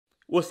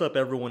What's up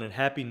everyone and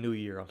Happy New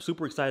Year. I'm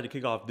super excited to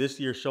kick off this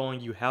year showing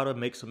you how to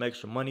make some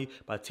extra money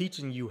by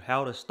teaching you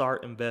how to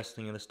start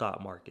investing in the stock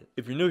market.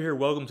 If you're new here,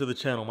 welcome to the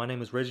channel. My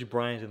name is Reggie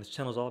Bryant and this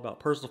channel is all about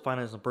personal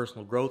finance and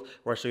personal growth,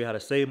 where I show you how to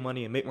save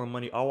money and make more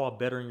money, all while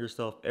bettering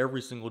yourself every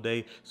single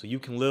day so you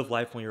can live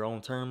life on your own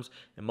terms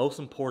and, most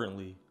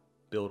importantly,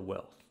 build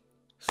wealth.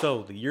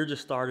 So the year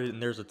just started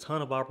and there's a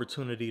ton of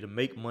opportunity to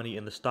make money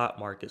in the stock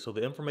market, so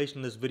the information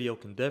in this video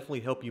can definitely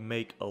help you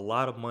make a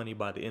lot of money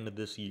by the end of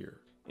this year.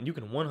 And you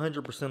can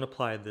 100%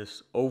 apply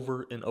this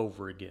over and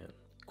over again.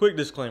 Quick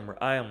disclaimer,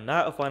 I am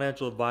not a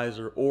financial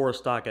advisor or a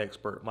stock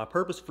expert. My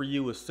purpose for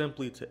you is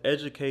simply to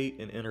educate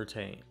and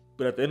entertain.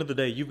 But at the end of the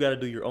day, you've got to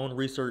do your own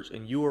research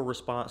and you are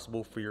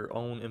responsible for your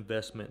own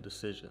investment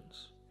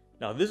decisions.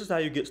 Now, this is how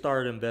you get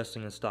started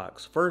investing in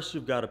stocks. First,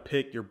 you've got to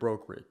pick your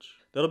brokerage.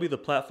 That'll be the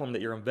platform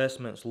that your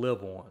investments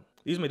live on.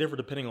 These may differ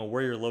depending on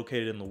where you're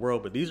located in the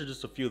world, but these are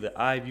just a few that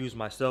I've used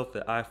myself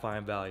that I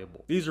find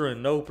valuable. These are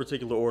in no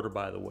particular order,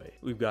 by the way.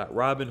 We've got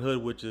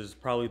Robinhood, which is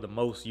probably the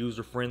most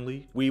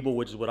user-friendly. Webull,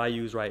 which is what I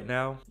use right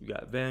now. You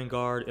got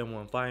Vanguard,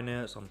 M1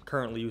 Finance. I'm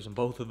currently using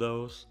both of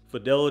those.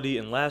 Fidelity,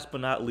 and last but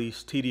not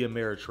least, TD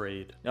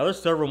Ameritrade. Now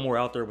there's several more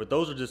out there, but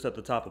those are just at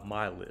the top of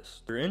my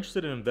list. If you're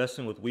interested in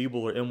investing with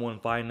Webull or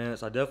M1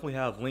 Finance, I definitely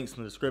have links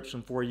in the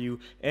description for you,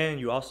 and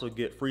you also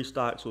get free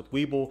stocks with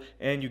Webull,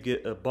 and you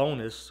get a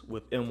bonus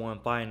with M1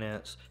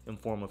 Finance in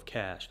form of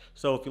cash.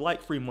 So if you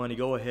like free money,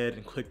 go ahead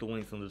and click the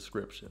links in the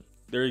description.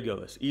 There you go,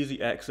 that's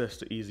easy access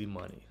to easy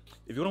money.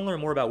 If you want to learn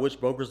more about which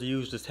brokers to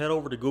use, just head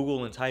over to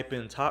Google and type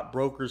in top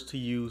brokers to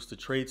use to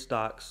trade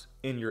stocks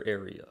in your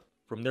area.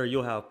 From there,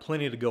 you'll have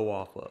plenty to go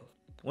off of.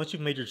 Once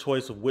you've made your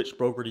choice of which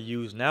broker to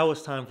use, now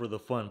it's time for the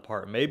fun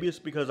part. Maybe it's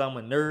because I'm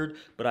a nerd,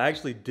 but I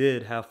actually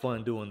did have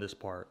fun doing this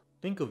part.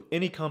 Think of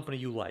any company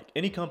you like,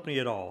 any company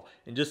at all,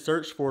 and just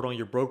search for it on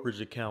your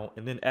brokerage account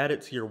and then add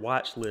it to your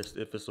watch list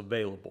if it's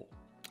available.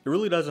 It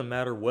really doesn't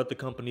matter what the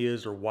company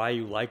is or why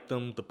you like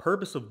them. The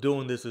purpose of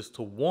doing this is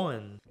to,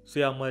 one, see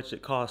how much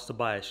it costs to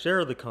buy a share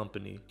of the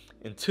company,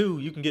 and two,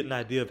 you can get an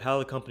idea of how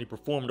the company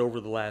performed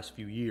over the last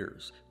few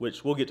years,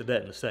 which we'll get to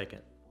that in a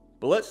second.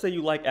 But let's say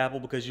you like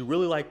Apple because you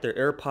really like their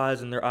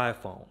AirPods and their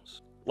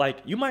iPhones. Like,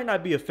 you might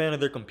not be a fan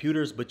of their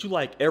computers, but you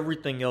like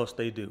everything else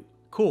they do.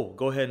 Cool,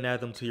 go ahead and add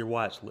them to your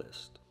watch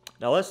list.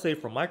 Now let's say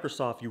for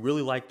Microsoft, you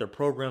really like their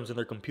programs and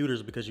their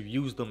computers because you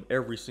use them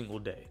every single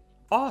day.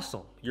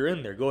 Awesome, you're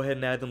in there, go ahead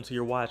and add them to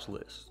your watch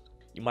list.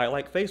 You might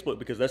like Facebook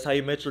because that's how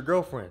you met your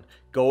girlfriend.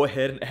 Go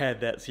ahead and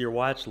add that to your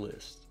watch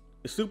list.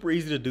 It's super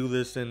easy to do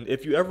this, and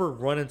if you ever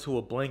run into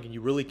a blank and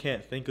you really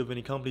can't think of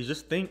any companies,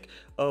 just think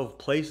of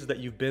places that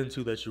you've been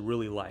to that you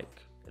really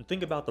like. And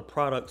think about the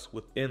products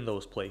within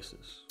those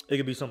places. It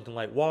could be something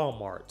like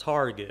Walmart,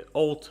 Target,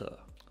 Ulta.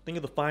 Think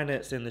of the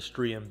finance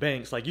industry and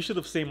banks. Like, you should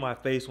have seen my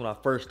face when I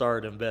first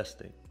started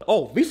investing.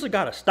 Oh, Visa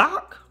got a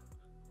stock?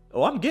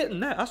 Oh, I'm getting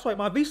that. I swipe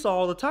my Visa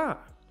all the time.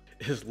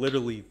 It's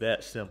literally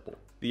that simple.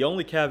 The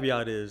only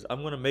caveat is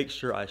I'm going to make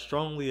sure I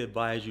strongly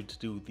advise you to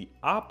do the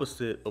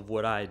opposite of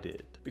what I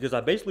did. Because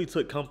I basically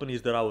took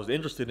companies that I was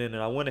interested in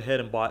and I went ahead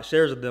and bought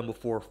shares of them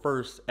before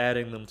first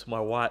adding them to my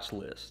watch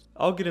list.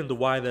 I'll get into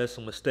why that's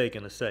a mistake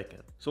in a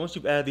second. So once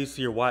you've added these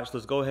to your watch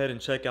list, go ahead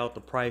and check out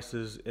the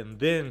prices and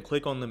then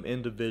click on them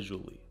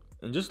individually.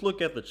 And just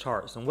look at the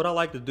charts. And what I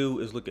like to do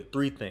is look at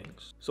three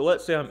things. So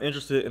let's say I'm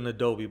interested in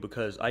Adobe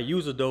because I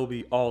use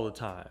Adobe all the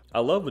time.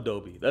 I love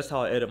Adobe. That's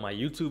how I edit my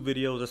YouTube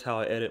videos. That's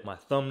how I edit my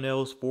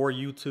thumbnails for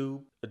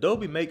YouTube.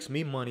 Adobe makes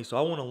me money, so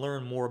I want to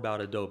learn more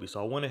about Adobe. So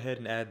I went ahead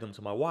and added them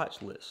to my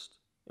watch list.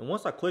 And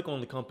once I click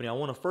on the company, I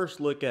want to first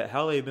look at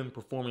how they've been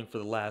performing for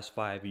the last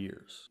 5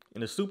 years.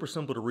 And it's super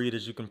simple to read,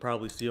 as you can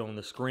probably see on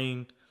the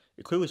screen.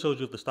 It clearly shows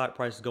you if the stock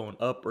price is going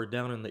up or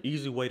down, and the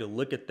easy way to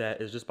look at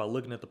that is just by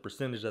looking at the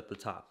percentage at the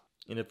top.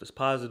 And if it's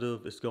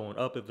positive, it's going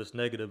up. If it's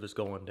negative, it's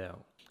going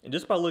down. And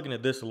just by looking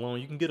at this alone,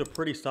 you can get a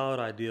pretty solid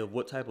idea of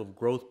what type of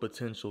growth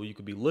potential you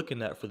could be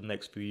looking at for the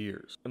next few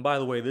years. And by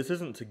the way, this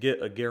isn't to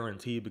get a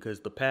guarantee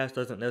because the past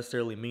doesn't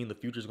necessarily mean the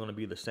future is going to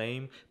be the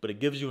same, but it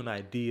gives you an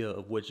idea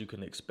of what you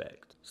can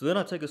expect. So then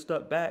I take a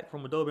step back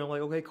from Adobe. I'm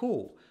like, okay,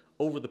 cool.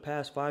 Over the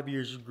past 5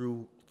 years, you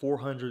grew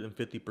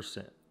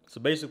 450%. So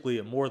basically,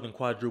 it more than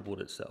quadrupled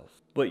itself.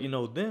 But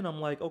then I'm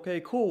like, okay,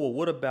 cool. Well,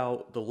 what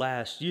about the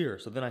last year?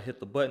 So then I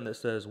hit the button that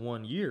says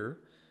 1 year.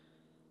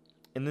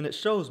 And then it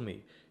shows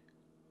me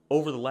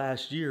over the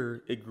last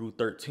year, it grew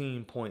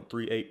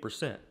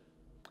 13.38%.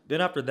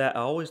 Then after that, I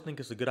always think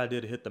it's a good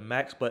idea to hit the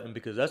max button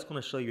because that's going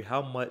to show you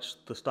how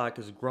much the stock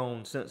has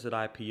grown since it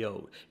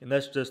IPO'd. And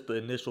that's just the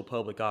initial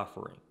public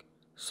offering.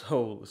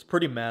 So it's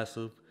pretty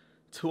massive.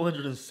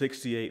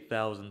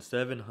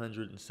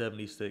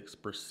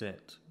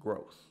 268,776%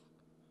 growth.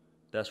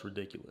 That's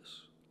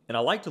ridiculous. And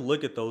I like to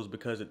look at those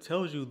because it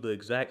tells you the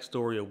exact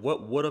story of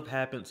what would have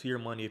happened to your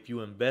money if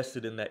you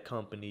invested in that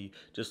company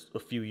just a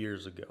few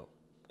years ago.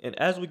 And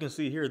as we can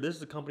see here, this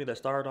is a company that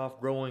started off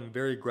growing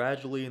very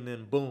gradually and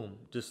then boom,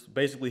 just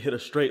basically hit a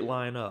straight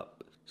line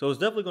up. So it's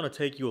definitely going to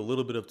take you a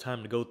little bit of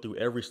time to go through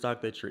every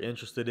stock that you're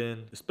interested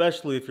in,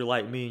 especially if you're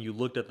like me and you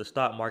looked at the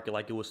stock market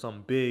like it was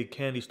some big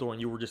candy store and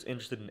you were just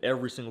interested in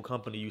every single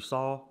company you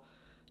saw.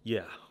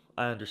 Yeah,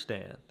 I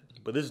understand.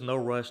 But this is no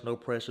rush, no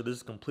pressure. This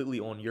is completely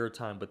on your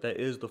time, but that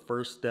is the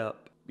first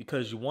step,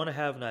 because you want to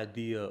have an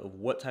idea of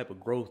what type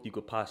of growth you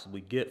could possibly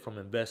get from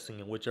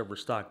investing in whichever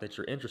stock that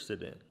you're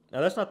interested in. Now,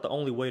 that's not the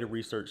only way to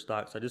research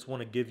stocks. I just want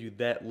to give you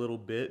that little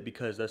bit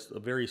because that's a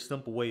very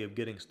simple way of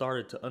getting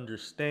started to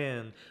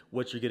understand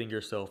what you're getting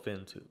yourself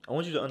into. I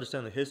want you to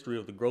understand the history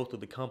of the growth of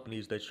the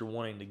companies that you're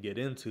wanting to get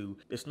into.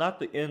 It's not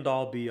the end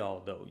all be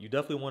all though. You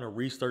definitely want to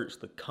research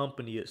the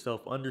company itself,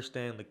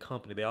 understand the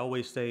company. They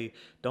always say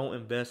don't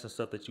invest in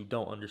stuff that you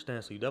don't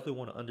understand. So you definitely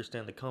want to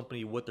understand the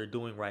company, what they're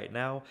doing right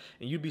now,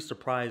 and you'd be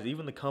surprised.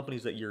 Even the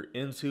companies that you're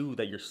into,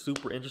 that you're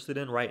super interested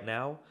in right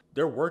now,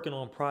 they're working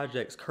on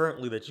projects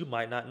currently that you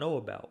might not know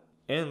about.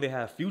 And they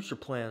have future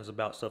plans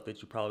about stuff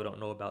that you probably don't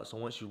know about. So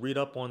once you read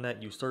up on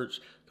that, you search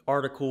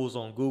articles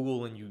on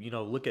Google and you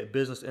look at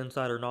Business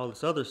Insider and all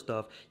this other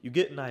stuff, you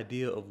get an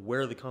idea of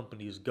where the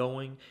company is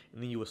going,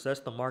 and then you assess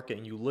the market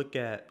and you look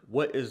at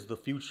what is the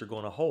future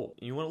going to hold.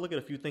 And you want to look at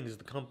a few things. Is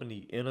the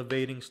company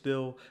innovating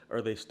still?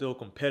 Are they still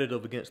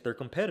competitive against their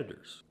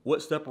competitors?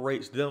 What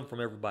separates them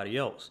from everybody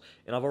else?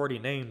 And I've already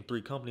named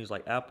 3 companies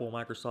like Apple,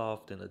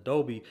 Microsoft, and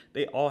Adobe.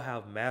 They all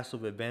have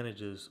massive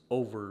advantages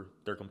over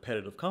their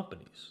competitive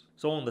companies.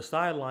 So on the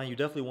sideline, you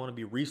definitely want to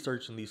be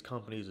researching these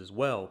companies as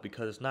well,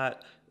 because it's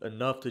not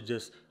enough to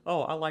just,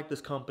 oh, I like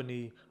this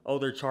company, oh,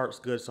 their chart's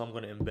good, so I'm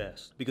going to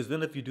invest. Because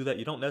then if you do that,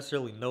 you don't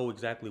necessarily know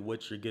exactly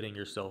what you're getting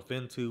yourself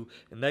into,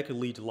 and that could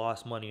lead to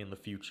lost money in the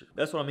future.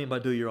 That's what I mean by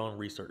do your own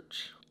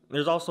research.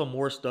 There's also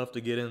more stuff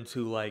to get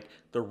into, like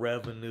the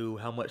revenue,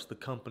 how much the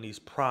company's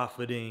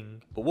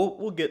profiting. But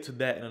we'll get to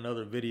that in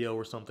another video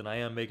or something. I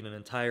am making an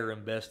entire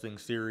investing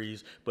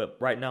series, but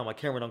right now my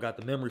camera don't got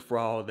the memory for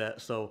all of that,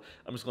 so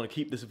I'm just going to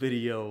keep this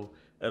video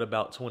at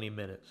about 20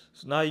 minutes.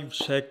 So now you've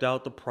checked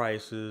out the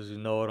prices, you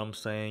know what I'm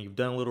saying, you've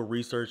done a little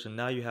research, and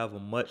now you have a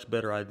much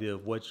better idea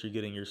of what you're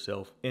getting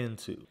yourself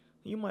into.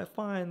 You might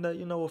find that,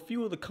 a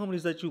few of the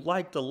companies that you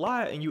liked a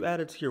lot and you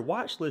added to your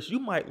watch list, you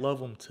might love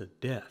them to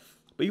death.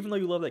 But even though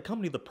you love that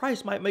company, the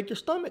price might make your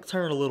stomach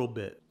turn a little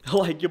bit.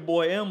 Like your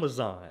boy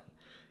Amazon.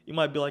 You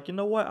might be like, you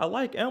know what? I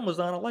like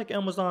Amazon. I like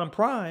Amazon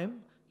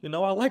Prime. I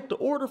like to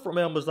order from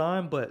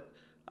Amazon, but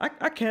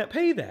I can't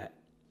pay that.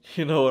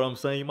 You know what I'm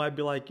saying? You might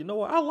be like, you know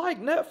what? I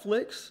like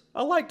Netflix.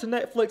 I like to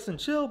Netflix and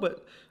chill,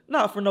 but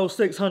not for no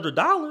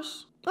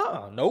 $600.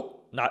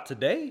 Nope, not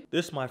today.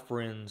 This, my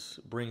friends,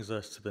 brings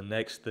us to the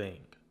next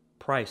thing.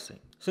 Pricing.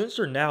 Since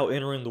you're now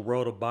entering the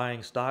world of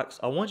buying stocks,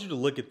 I want you to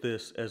look at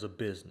this as a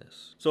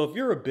business. So if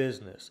you're a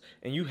business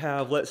and you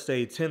have, let's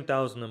say,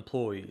 10,000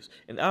 employees,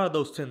 and out of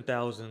those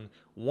 10,000,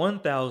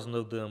 1,000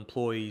 of the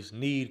employees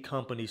need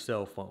company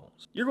cell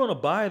phones. You're going to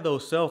buy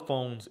those cell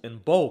phones in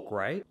bulk,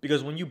 right?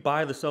 Because when you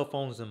buy the cell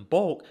phones in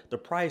bulk, the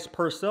price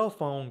per cell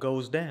phone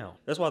goes down.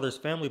 That's why there's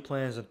family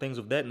plans and things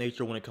of that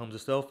nature when it comes to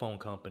cell phone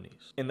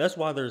companies. And that's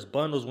why there's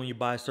bundles when you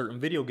buy certain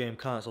video game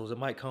consoles. It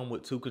might come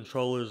with 2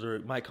 controllers, or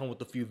it might come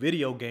with a few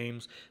video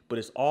games, but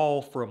it's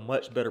all for a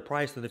much better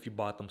price than if you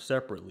bought them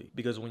separately.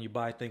 Because when you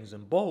buy things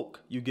in bulk,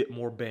 you get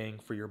more bang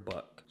for your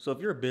buck. So if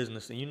you're a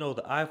business and you know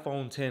the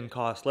iPhone 10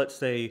 costs, let's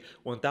say,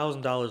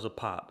 $1,000 a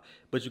pop,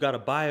 but you got to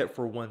buy it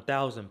for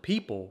 1,000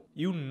 people,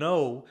 you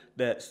know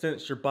that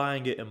since you're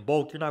buying it in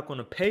bulk, you're not going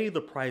to pay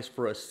the price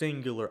for a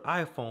singular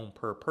iPhone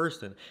per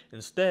person.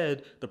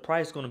 Instead, the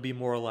price is going to be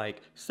more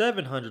like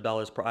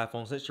 $700 per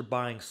iPhone since you're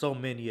buying so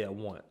many at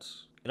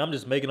once. And I'm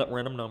just making up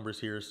random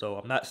numbers here, so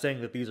I'm not saying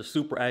that these are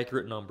super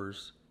accurate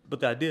numbers. But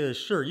the idea is,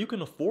 sure, you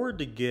can afford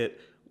to get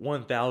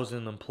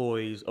 1,000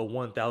 employees a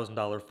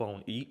 $1,000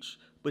 phone each,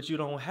 but you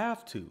don't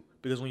have to,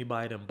 because when you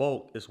buy it in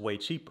bulk, it's way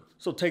cheaper.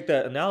 So take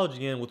that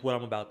analogy in with what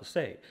I'm about to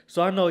say.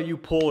 So I know you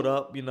pulled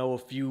up, a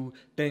few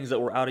things that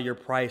were out of your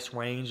price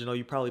range.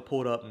 You probably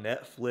pulled up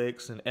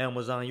Netflix and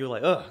Amazon. You're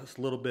like, it's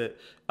a little bit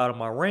out of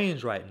my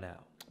range right now.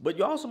 But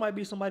you also might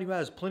be somebody who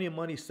has plenty of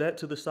money set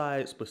to the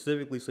side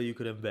specifically so you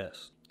could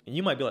invest. And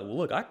you might be like, well,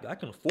 look, I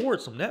can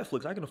afford some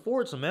Netflix. I can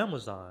afford some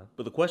Amazon.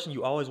 But the question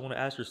you always want to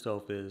ask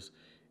yourself is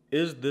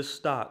this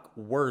stock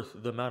worth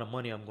the amount of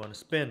money I'm going to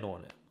spend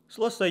on it?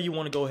 So let's say you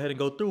want to go ahead and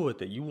go through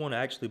with it. You want to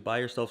actually buy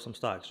yourself some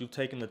stocks. You've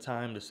taken the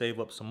time to save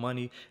up some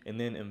money and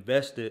then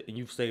invest it, and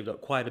you've saved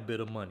up quite a bit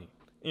of money.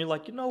 And you're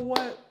like, you know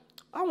what?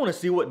 I want to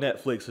see what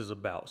Netflix is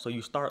about. So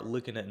you start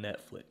looking at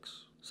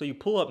Netflix. So you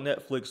pull up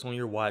Netflix on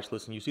your watch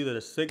list and you see that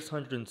it's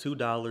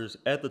 $602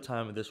 at the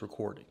time of this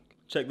recording.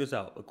 Check this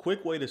out. A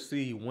quick way to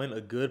see when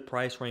a good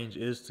price range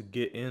is to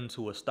get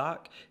into a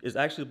stock is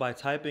actually by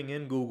typing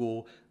in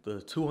Google the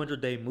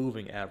 200-day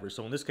moving average.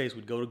 So in this case,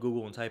 we'd go to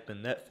Google and type in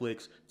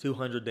Netflix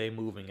 200-day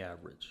moving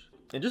average.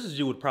 And just as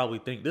you would probably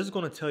think, this is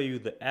going to tell you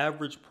the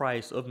average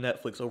price of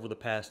Netflix over the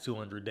past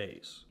 200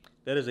 days.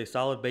 That is a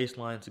solid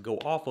baseline to go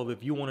off of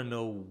if you want to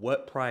know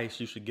what price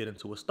you should get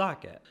into a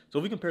stock at. So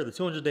if we compare the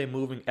 200-day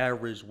moving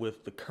average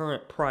with the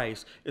current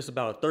price, it's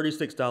about a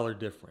 $36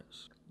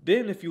 difference.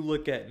 Then if you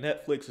look at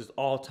Netflix's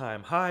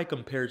all-time high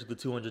compared to the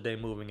 200-day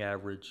moving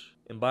average,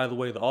 and by the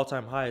way, the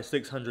all-time high is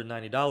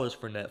 $690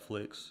 for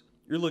Netflix,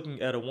 you're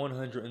looking at a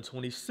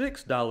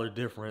 $126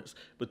 difference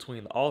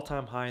between the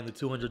all-time high and the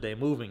 200-day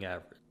moving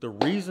average. The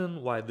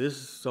reason why this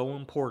is so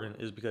important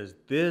is because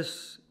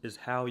this is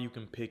how you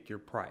can pick your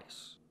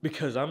price.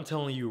 Because I'm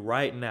telling you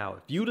right now,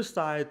 if you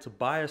decide to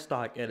buy a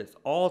stock at its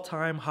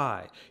all-time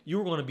high,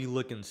 you're going to be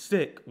looking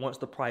sick once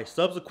the price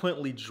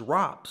subsequently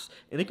drops,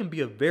 and it can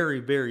be a very,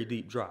 very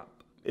deep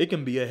drop. It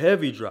can be a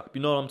heavy drop,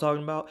 you know what I'm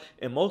talking about?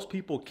 And most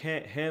people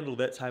can't handle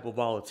that type of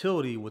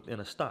volatility within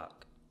a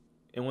stock.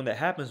 And when that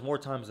happens more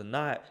times than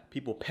not,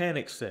 people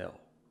panic sell,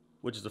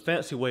 which is a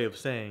fancy way of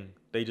saying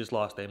they just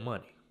lost their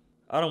money.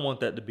 I don't want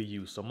that to be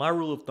you. So my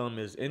rule of thumb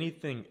is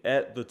anything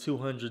at the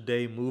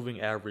 200-day moving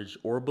average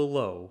or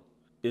below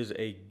is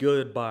a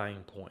good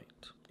buying point.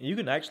 And you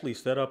can actually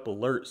set up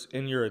alerts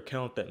in your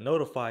account that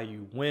notify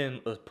you when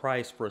a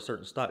price for a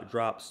certain stock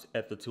drops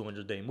at the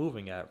 200-day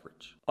moving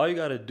average. All you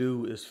gotta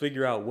do is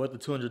figure out what the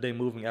 200-day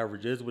moving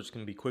average is, which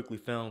can be quickly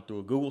found through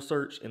a Google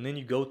search, and then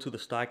you go to the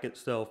stock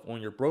itself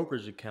on your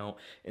brokerage account,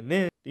 and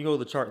then you go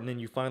to the chart and then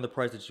you find the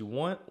price that you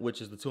want,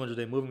 which is the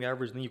 200-day moving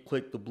average, and then you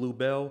click the blue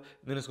bell,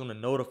 and then it's gonna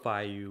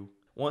notify you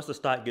once the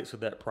stock gets to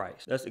that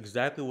price. That's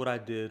exactly what I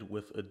did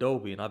with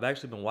Adobe, and I've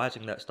actually been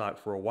watching that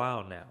stock for a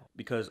while now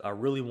because I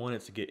really wanted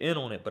to get in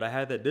on it, but I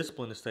had that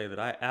discipline to say that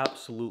I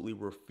absolutely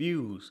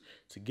refuse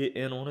to get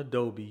in on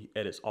Adobe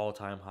at its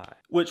all-time high,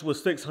 which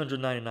was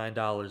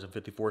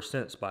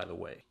 $699.54, by the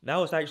way.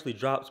 Now it's actually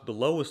dropped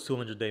below its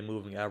 200-day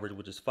moving average,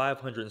 which is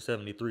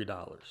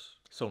 $573.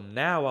 So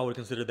now I would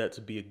consider that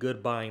to be a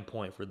good buying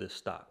point for this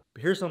stock.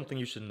 But here's something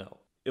you should know.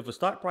 If a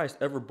stock price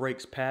ever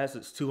breaks past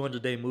its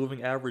 200-day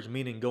moving average,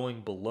 meaning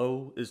going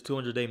below its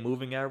 200-day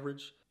moving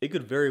average, it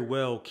could very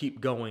well keep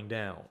going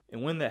down.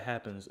 And when that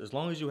happens, as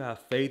long as you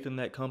have faith in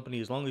that company,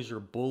 as long as you're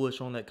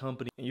bullish on that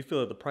company, and you feel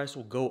that the price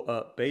will go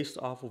up based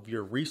off of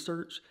your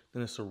research,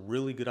 then it's a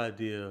really good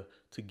idea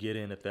to get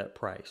in at that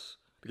price.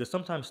 Because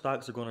sometimes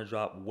stocks are going to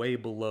drop way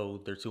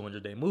below their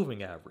 200-day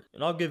moving average.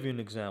 And I'll give you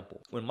an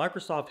example. When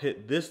Microsoft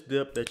hit this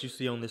dip that you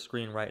see on this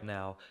screen right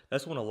now,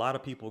 that's when a lot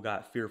of people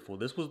got fearful.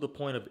 This was the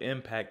point of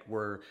impact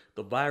where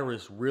the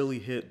virus really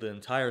hit the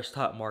entire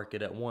stock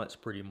market at once,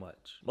 pretty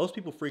much. Most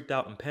people freaked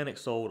out and panic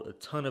sold a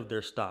ton of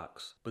their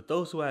stocks. But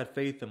those who had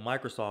faith in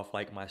Microsoft,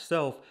 like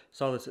myself,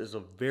 saw this as a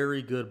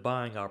very good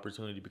buying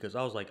opportunity because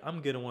I was like,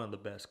 I'm getting one of the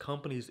best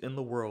companies in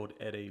the world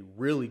at a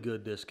really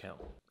good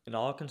discount. And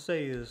all I can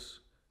say is,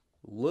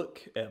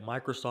 look at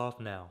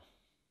Microsoft now.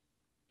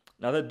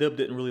 Now that dip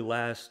didn't really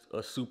last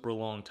a super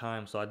long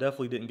time, so I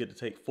definitely didn't get to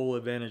take full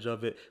advantage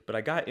of it, but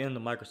I got into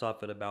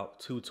Microsoft at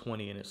about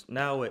 220 and it's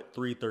now at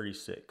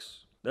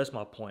 336. That's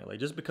my point. Like,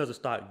 just because a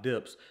stock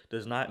dips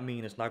does not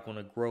mean it's not going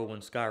to grow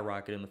and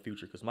skyrocket in the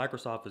future, because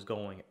Microsoft is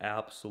going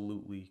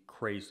absolutely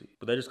crazy.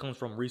 But that just comes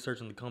from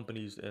researching the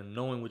companies and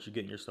knowing what you're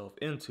getting yourself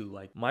into.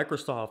 Like,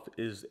 Microsoft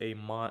is a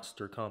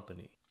monster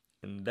company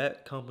and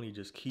that company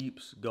just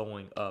keeps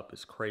going up.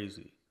 It's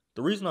crazy.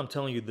 The reason I'm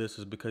telling you this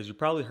is because you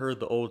probably heard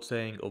the old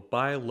saying of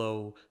buy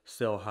low,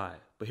 sell high.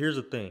 But here's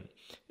the thing,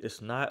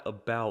 it's not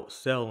about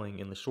selling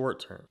in the short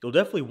term. You'll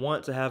definitely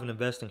want to have an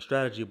investing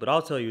strategy, but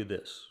I'll tell you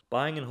this,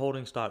 buying and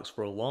holding stocks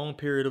for a long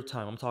period of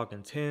time, I'm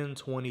talking 10,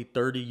 20,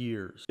 30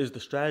 years, is the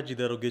strategy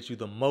that'll get you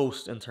the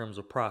most in terms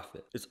of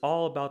profit. It's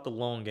all about the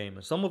long game.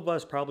 And some of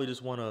us probably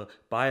just want to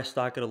buy a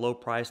stock at a low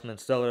price and then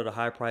sell it at a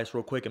high price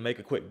real quick and make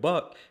a quick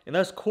buck. And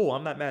that's cool.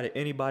 I'm not mad at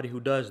anybody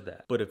who does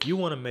that. But if you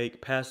want to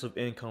make passive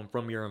income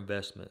from your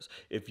investments,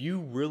 if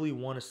you really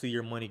want to see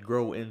your money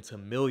grow into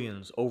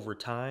millions over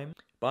time,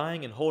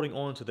 buying and holding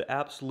on to the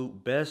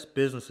absolute best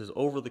businesses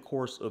over the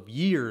course of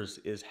years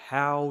is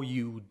how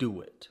you do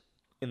it.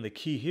 And the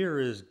key here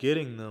is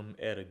getting them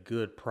at a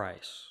good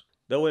price.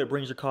 That way it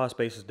brings your cost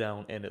basis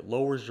down and it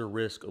lowers your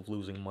risk of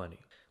losing money.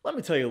 Let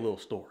me tell you a little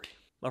story.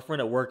 My friend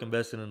at work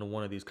invested into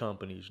one of these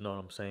companies, you know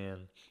what I'm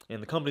saying?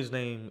 And the company's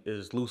name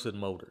is Lucid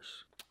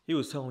Motors. He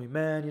was telling me,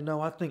 man,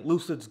 I think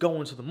Lucid's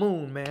going to the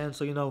moon, man.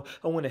 So,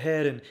 I went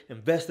ahead and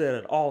invested at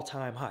an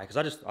all-time high because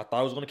I thought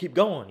it was going to keep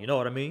going, you know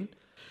what I mean?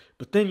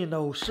 But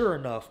then, sure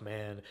enough,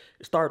 man,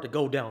 it started to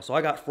go down. So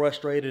I got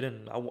frustrated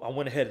and I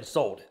went ahead and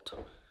sold it.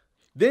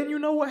 Then you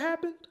know what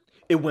happened?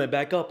 It went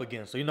back up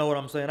again. So you know what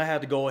I'm saying? I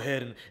had to go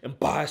ahead and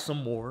buy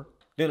some more.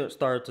 Then it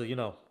started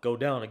to, go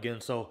down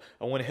again. So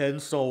I went ahead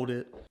and sold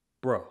it.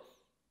 Bro,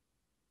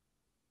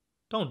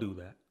 don't do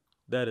that.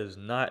 That is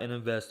not an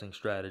investing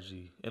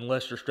strategy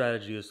unless your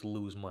strategy is to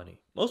lose money.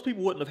 Most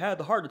people wouldn't have had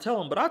the heart to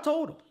tell him, but I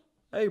told him,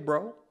 hey,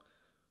 bro,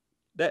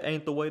 that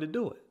ain't the way to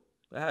do it.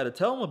 I had to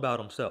tell him about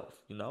himself,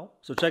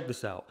 So check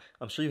this out.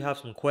 I'm sure you have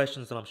some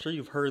questions and I'm sure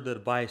you've heard the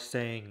advice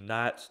saying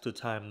not to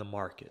time the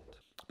market.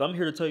 But I'm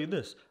here to tell you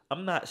this.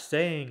 I'm not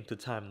saying to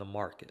time the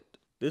market.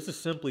 This is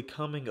simply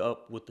coming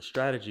up with the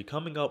strategy,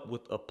 coming up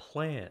with a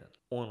plan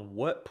on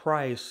what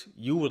price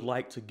you would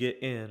like to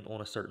get in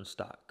on a certain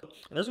stock.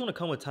 And there's going to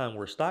come a time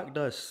where stock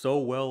does so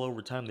well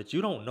over time that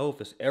you don't know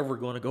if it's ever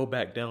going to go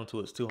back down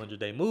to its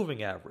 200-day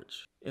moving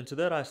average. And to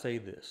that I say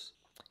this.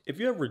 If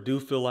you ever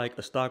do feel like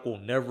a stock will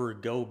never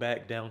go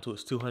back down to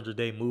its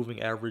 200-day moving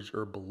average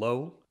or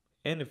below,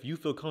 and if you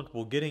feel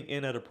comfortable getting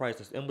in at a price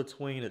that's in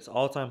between its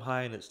all-time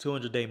high and its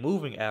 200-day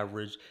moving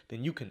average,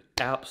 then you can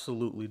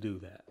absolutely do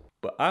that.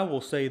 But I will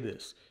say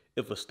this,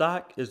 if a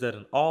stock is at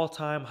an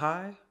all-time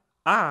high,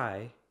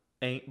 I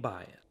ain't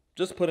buying.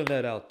 Just putting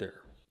that out there.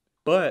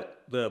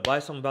 But the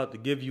advice I'm about to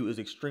give you is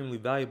extremely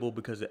valuable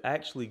because it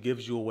actually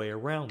gives you a way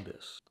around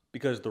this.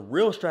 Because the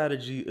real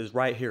strategy is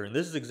right here. And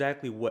this is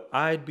exactly what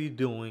I'd be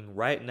doing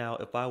right now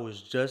if I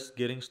was just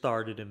getting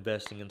started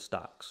investing in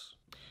stocks.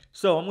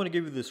 So I'm going to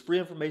give you this free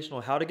information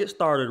on how to get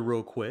started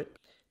real quick.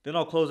 Then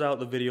I'll close out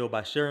the video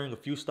by sharing a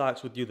few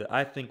stocks with you that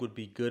I think would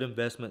be good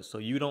investments so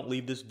you don't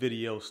leave this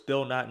video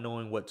still not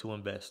knowing what to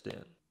invest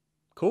in.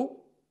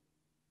 Cool?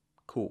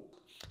 Cool.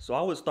 So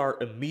I would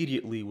start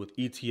immediately with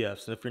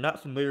ETFs. And if you're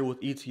not familiar with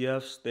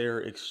ETFs, they're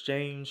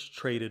exchange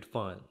traded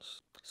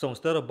funds. So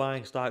instead of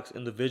buying stocks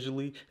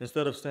individually,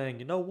 instead of saying,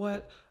 you know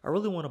what, I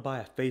really want to buy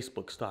a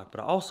Facebook stock, but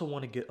I also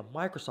want to get a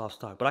Microsoft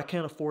stock, but I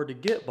can't afford to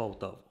get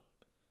both of them.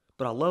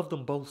 But I love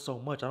them both so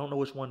much, I don't know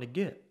which one to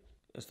get.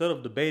 Instead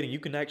of debating, you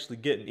can actually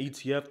get an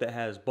ETF that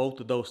has both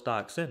of those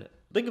stocks in it.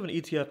 Think of an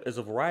ETF as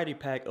a variety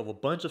pack of a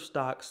bunch of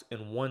stocks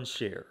in one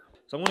share.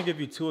 So I'm going to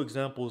give you two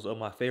examples of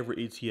my favorite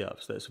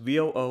ETFs. That's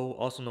VOO,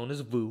 also known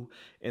as VOO,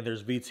 and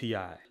there's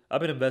VTI.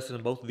 I've been investing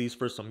in both of these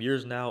for some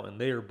years now, and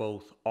they are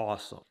both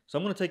awesome. So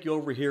I'm going to take you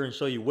over here and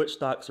show you which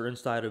stocks are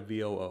inside of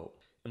VOO.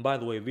 And by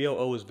the way,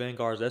 VOO is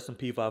Vanguard's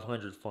S&P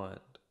 500 fund,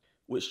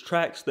 which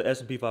tracks the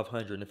S&P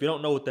 500. And if you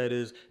don't know what that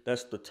is,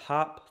 that's the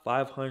top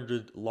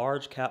 500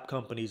 large cap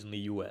companies in the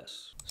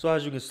US. So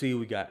as you can see,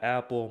 we got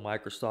Apple,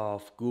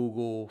 Microsoft,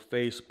 Google,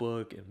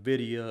 Facebook,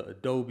 Nvidia,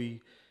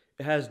 Adobe.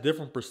 It has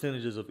different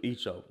percentages of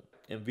each of them.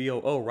 And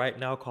VOO right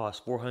now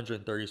costs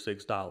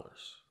 $436.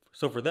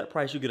 So for that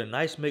price, you get a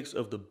nice mix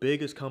of the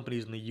biggest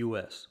companies in the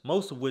US,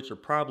 most of which are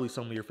probably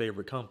some of your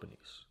favorite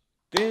companies.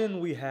 Then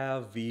we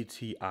have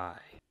VTI.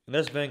 And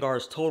that's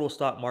Vanguard's total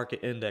stock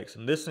market index,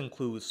 and this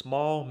includes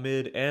small,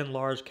 mid, and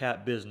large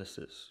cap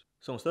businesses.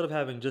 So instead of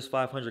having just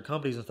 500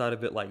 companies inside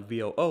of it like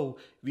VOO,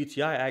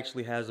 VTI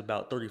actually has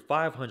about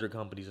 3,500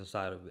 companies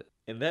inside of it.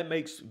 And that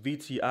makes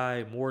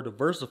VTI more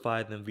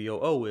diversified than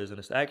VOO is, and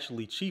it's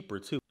actually cheaper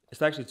too.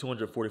 It's actually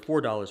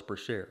 $244 per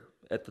share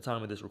at the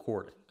time of this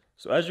recording.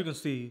 So as you can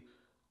see,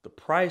 the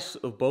price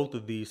of both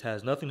of these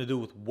has nothing to do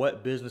with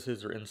what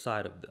businesses are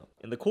inside of them.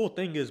 And the cool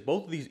thing is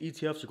both of these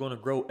ETFs are going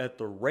to grow at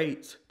the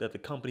rate that the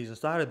companies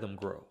inside of them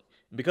grow.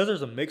 And because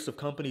there's a mix of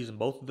companies in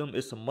both of them,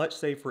 it's a much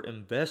safer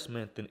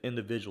investment than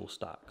individual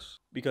stocks.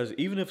 Because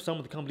even if some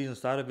of the companies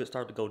inside of it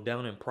start to go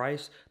down in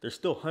price, there's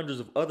still hundreds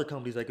of other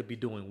companies that could be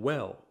doing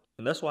well.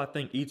 And that's why I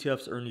think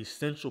ETFs are an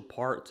essential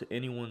part to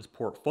anyone's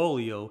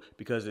portfolio,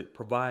 because it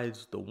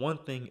provides the one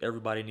thing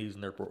everybody needs in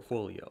their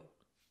portfolio: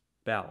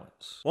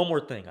 balance. One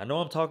more thing, I know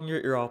I'm talking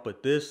your ear off,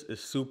 but this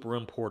is super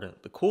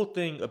important. The cool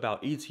thing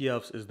about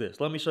ETFs is this.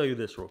 Let me show you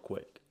this real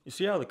quick. You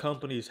see how the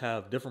companies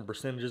have different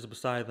percentages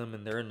beside them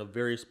and they're in a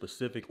very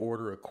specific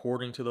order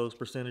according to those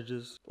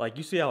percentages? Like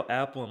you see how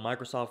Apple and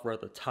Microsoft are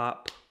at the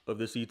top of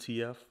this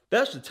ETF?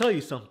 That should tell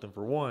you something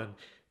for one,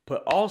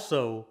 but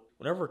also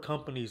whenever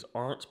companies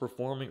aren't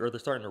performing or they're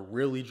starting to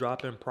really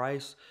drop in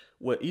price,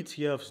 what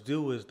ETFs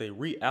do is they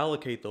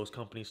reallocate those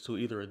companies to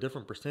either a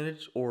different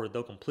percentage or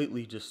they'll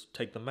completely just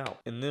take them out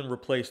and then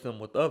replace them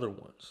with other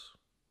ones,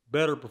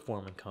 better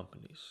performing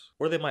companies.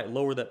 Or they might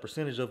lower that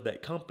percentage of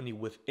that company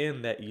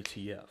within that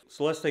ETF.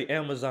 So let's say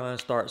Amazon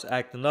starts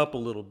acting up a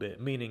little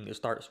bit, meaning it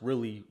starts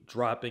really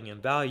dropping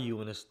in value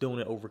and it's doing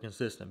it over a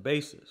consistent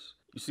basis.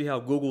 You see how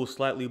Google is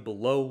slightly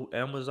below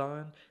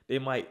Amazon? They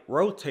might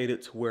rotate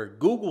it to where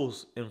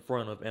Google's in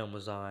front of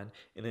Amazon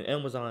and then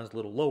Amazon's a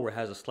little lower,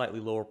 has a slightly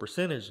lower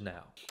percentage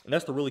now. And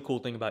that's the really cool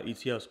thing about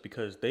ETFs,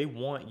 because they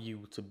want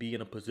you to be in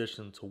a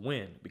position to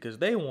win because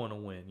they want to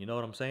win. You know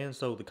what I'm saying?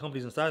 So the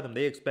companies inside them,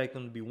 they expect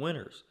them to be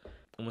winners.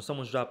 And when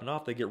someone's dropping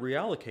off, they get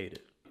reallocated.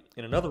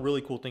 And another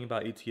really cool thing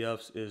about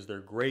ETFs is they're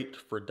great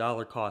for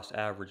dollar cost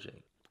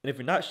averaging. And if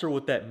you're not sure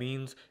what that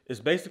means, it's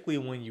basically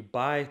when you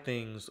buy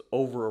things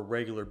over a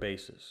regular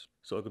basis.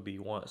 So it could be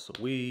once a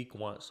week,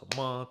 once a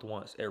month,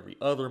 once every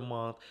other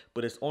month,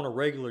 but it's on a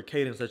regular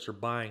cadence that you're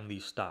buying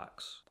these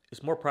stocks.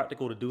 It's more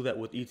practical to do that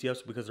with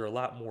ETFs because they're a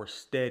lot more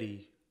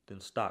steady than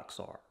stocks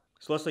are.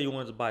 So let's say you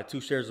wanted to buy 2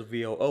 shares of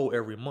VOO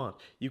every month.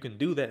 You can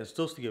do that and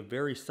still see a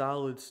very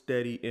solid,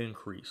 steady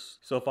increase.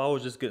 So if I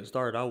was just getting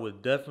started, I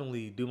would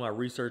definitely do my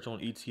research on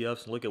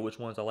ETFs and look at which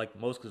ones I like the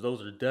most, because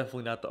those are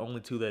definitely not the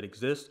only 2 that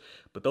exist,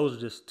 but those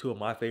are just 2 of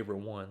my favorite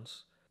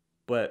ones.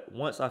 But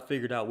once I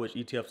figured out which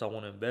ETFs I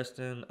want to invest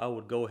in, I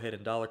would go ahead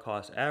and dollar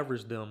cost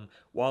average them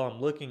while I'm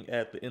looking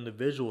at the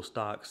individual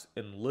stocks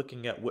and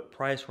looking at what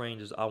price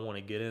ranges I want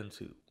to get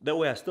into. That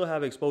way I still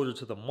have exposure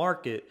to the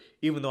market,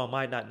 even though I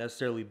might not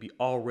necessarily be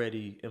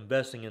already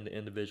investing in the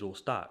individual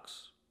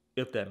stocks,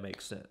 if that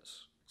makes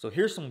sense. So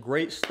here's some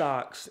great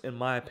stocks, in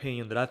my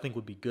opinion, that I think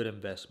would be good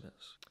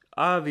investments.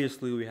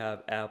 Obviously, we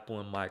have Apple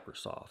and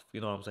Microsoft. You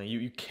know what I'm saying?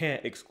 You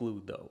can't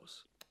exclude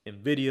those.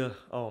 Nvidia,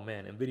 oh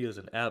man, Nvidia is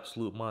an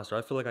absolute monster.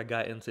 I feel like I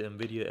got into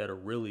Nvidia at a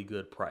really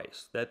good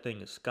price. That thing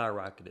is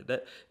skyrocketed.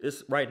 That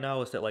it's right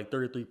now it's at like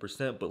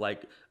 33%, but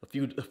like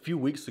a few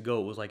weeks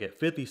ago it was like at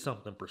 50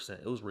 something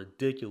percent. It was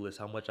ridiculous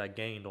how much I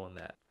gained on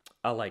that.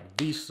 I like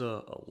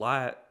Visa a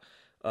lot.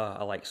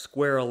 I like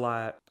Square a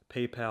lot.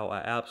 PayPal, I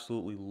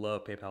absolutely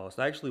love PayPal. It's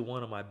actually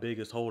one of my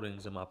biggest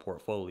holdings in my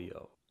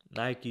portfolio.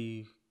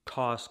 Nike,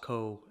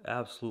 Costco,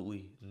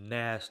 absolutely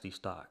nasty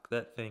stock.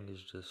 That thing is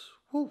just,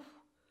 whew.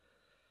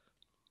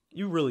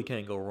 You really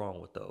can't go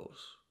wrong with those.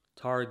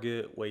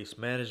 Target, Waste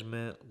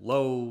Management,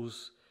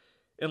 Lowe's,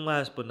 and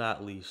last but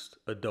not least,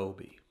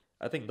 Adobe.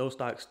 I think those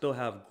stocks still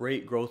have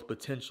great growth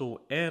potential,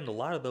 and a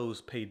lot of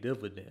those pay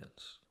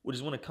dividends, which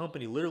is when a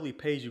company literally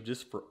pays you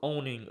just for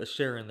owning a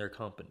share in their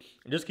company.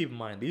 And just keep in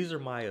mind, these are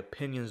my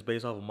opinions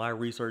based off of my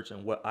research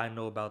and what I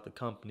know about the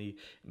company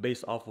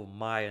based off of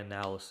my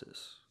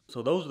analysis.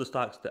 So those are the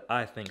stocks that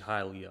I think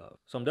highly of.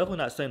 So I'm definitely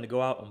not saying to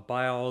go out and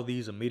buy all of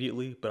these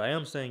immediately, but I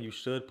am saying you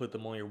should put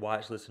them on your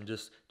watch list and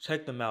just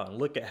check them out and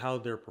look at how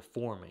they're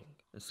performing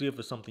and see if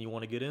it's something you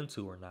want to get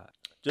into or not.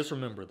 Just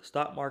remember, the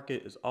stock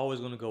market is always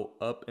going to go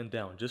up and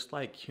down, just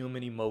like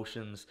human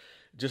emotions,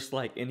 just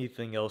like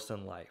anything else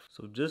in life.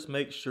 So just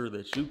make sure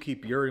that you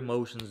keep your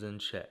emotions in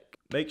check.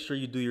 Make sure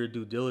you do your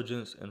due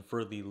diligence, and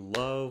for the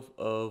love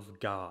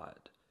of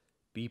God,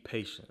 be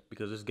patient,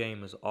 because this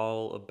game is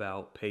all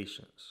about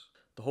patience.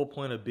 The whole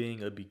point of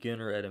being a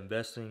beginner at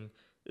investing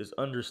is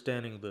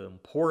understanding the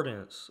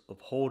importance of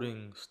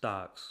holding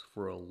stocks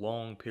for a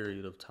long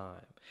period of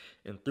time.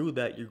 And through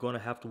that, you're going to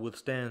have to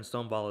withstand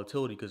some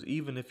volatility, because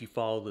even if you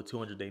follow the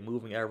 200-day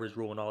moving average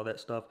rule and all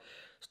that stuff,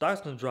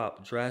 stocks can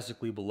drop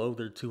drastically below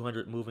their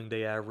 200 moving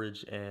day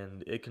average,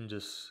 and it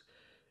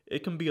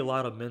can be a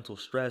lot of mental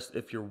stress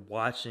if you're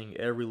watching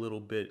every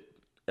little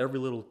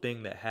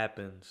thing that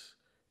happens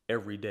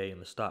every day in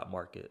the stock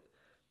market.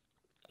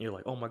 You're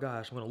like, oh my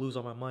gosh, I'm going to lose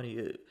all my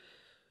money.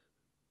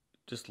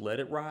 Just let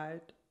it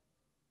ride.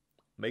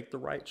 Make the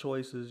right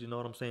choices. You know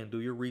what I'm saying?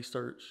 Do your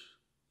research,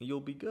 and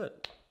you'll be good.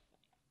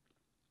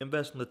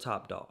 Invest in the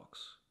top dogs.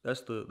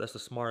 That's the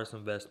smartest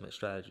investment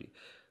strategy.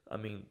 I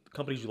mean,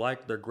 companies you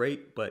like, they're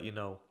great, but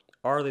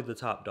are they the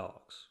top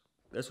dogs?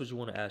 That's what you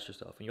want to ask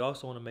yourself. And you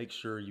also want to make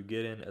sure you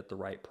get in at the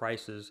right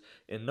prices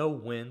and know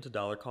when to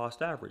dollar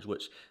cost average,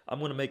 which I'm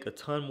going to make a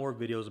ton more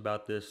videos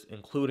about this,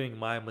 including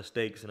my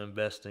mistakes in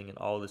investing and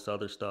all this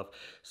other stuff.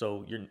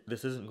 So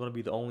this isn't going to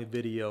be the only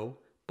video,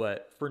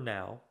 but for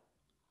now,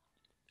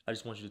 I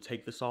just want you to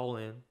take this all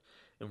in.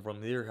 And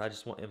from here, I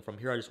just want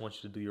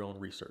you to do your own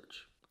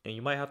research. And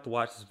you might have to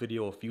watch this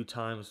video a few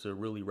times to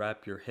really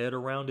wrap your head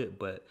around it,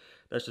 but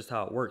that's just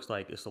how it works.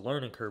 Like, it's a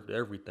learning curve to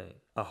everything.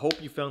 I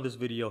hope you found this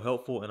video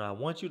helpful, and I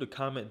want you to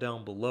comment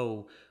down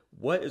below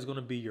what is going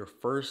to be your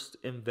first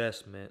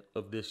investment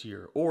of this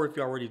year. Or if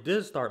you already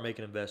did start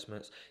making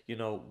investments,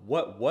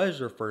 what was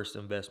your first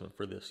investment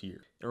for this year?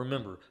 And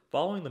remember,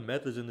 following the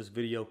methods in this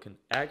video can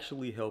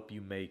actually help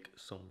you make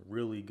some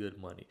really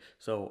good money.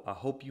 So I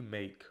hope you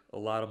make a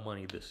lot of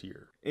money this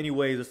year.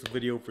 Anyways, that's the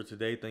video for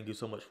today. Thank you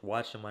so much for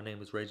watching. My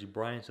name is Reggie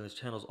Bryant, and this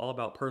channel is all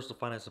about personal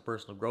finance and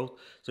personal growth,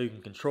 so you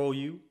can control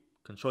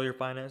your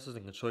finances,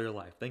 and control your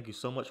life. Thank you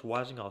so much for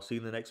watching. I'll see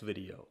you in the next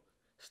video.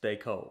 Stay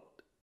cold.